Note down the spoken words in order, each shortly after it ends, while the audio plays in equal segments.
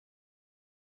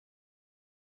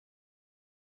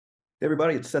Hey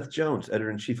everybody, it's Seth Jones,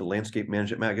 editor-in-chief of Landscape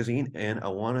Management Magazine, and I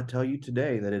want to tell you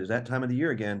today that it is that time of the year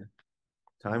again,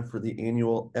 time for the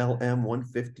annual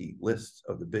LM150 list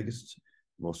of the biggest,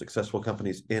 most successful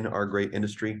companies in our great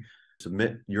industry.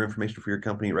 Submit your information for your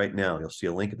company right now. You'll see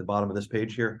a link at the bottom of this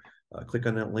page here. Click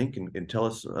on that link and tell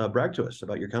us, brag to us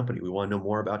about your company. We want to know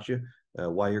more about you,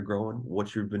 why you're growing,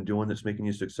 what you've been doing that's making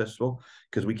you successful,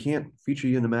 because we can't feature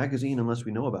you in the magazine unless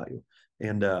we know about you.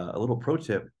 And a little pro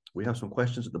tip, we have some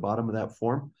questions at the bottom of that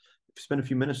form. If you spend a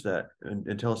few minutes that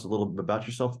and tell us a little bit about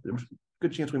yourself, there's a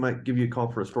good chance we might give you a call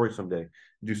for a story someday,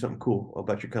 do something cool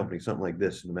about your company, something like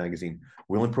this in the magazine.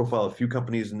 We only profile a few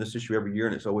companies in this issue every year,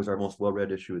 and it's always our most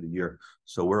well-read issue of the year.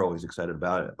 So we're always excited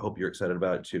about it. I hope you're excited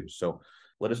about it too. So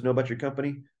let us know about your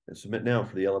company and submit now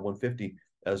for the LM150.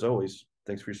 As always,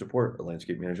 thanks for your support at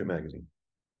Landscape Management Magazine.